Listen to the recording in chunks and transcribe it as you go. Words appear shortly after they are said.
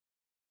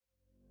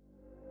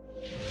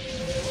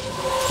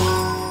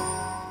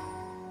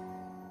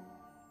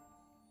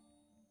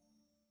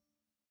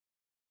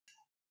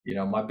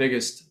my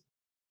biggest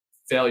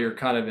failure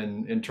kind of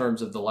in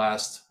terms of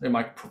in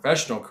my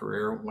professional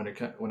career when it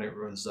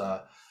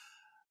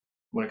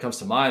comes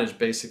to mine is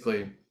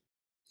basically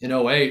in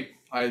 '08,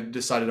 I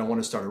decided I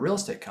want to start a real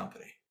estate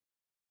company.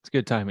 It's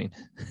good timing.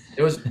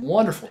 It was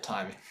wonderful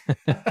timing.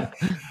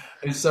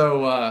 And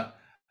so, I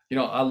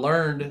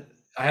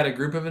had a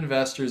group of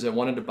investors that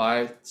wanted to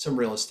buy some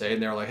real estate,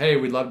 and they were like, "Hey,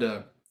 we'd love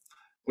to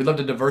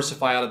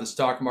diversify out of the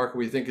stock market.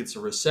 We think it's a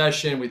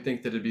recession. We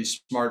think that it'd be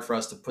smart for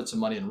us to put some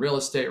money in real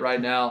estate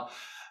right now."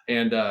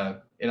 And I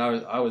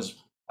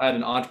had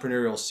an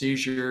entrepreneurial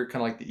seizure,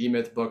 kind of like the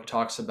E-Myth book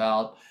talks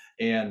about,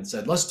 and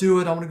said, "Let's do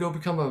it. I'm going to go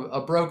become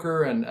a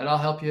broker, and I'll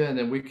help you, and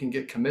then we can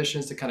get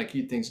commissions to kind of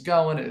keep things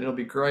going, and it'll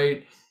be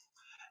great."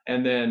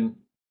 And then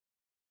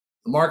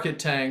the market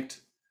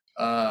tanked.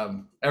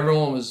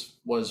 Everyone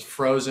was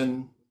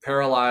frozen,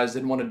 paralyzed,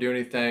 didn't want to do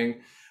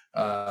anything.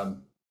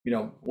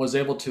 Was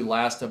able to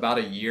last about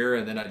a year,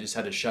 and then I just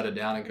had to shut it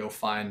down and go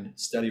find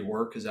steady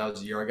work because that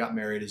was the year I got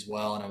married as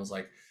well, and I was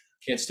like,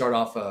 can't start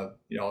off a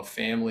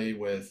family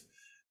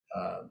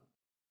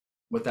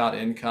without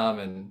income,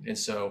 and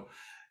so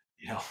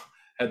you know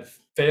had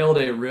failed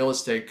a real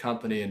estate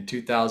company in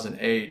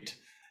 2008,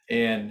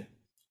 and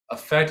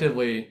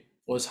effectively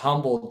was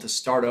humbled to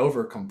start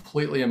over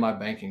completely in my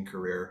banking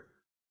career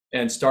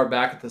and start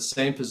back at the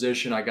same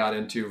position I got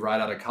into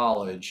right out of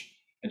college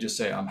and just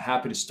say, I'm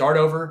happy to start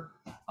over.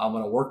 I'm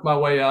going to work my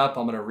way up.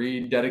 I'm going to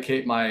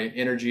rededicate my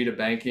energy to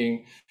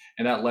banking.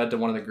 And that led to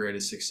one of the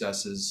greatest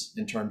successes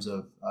in terms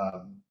of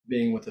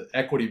being with an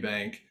equity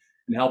bank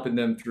and helping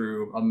them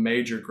through a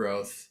major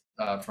growth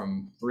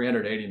from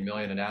 380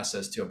 million in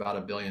assets to about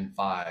 $1.5 billion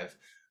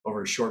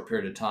over a short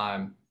period of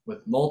time with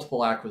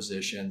multiple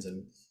acquisitions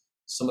and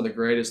some of the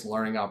greatest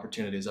learning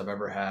opportunities I've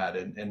ever had.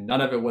 And none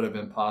of it would have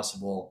been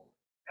possible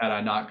had I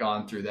not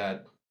gone through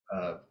that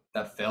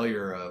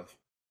failure of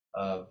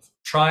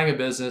trying a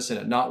business and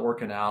it not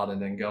working out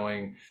and then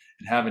going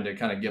and having to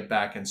kind of get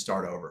back and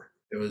start over.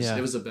 It Yeah.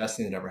 was the best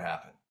thing that ever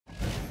happened.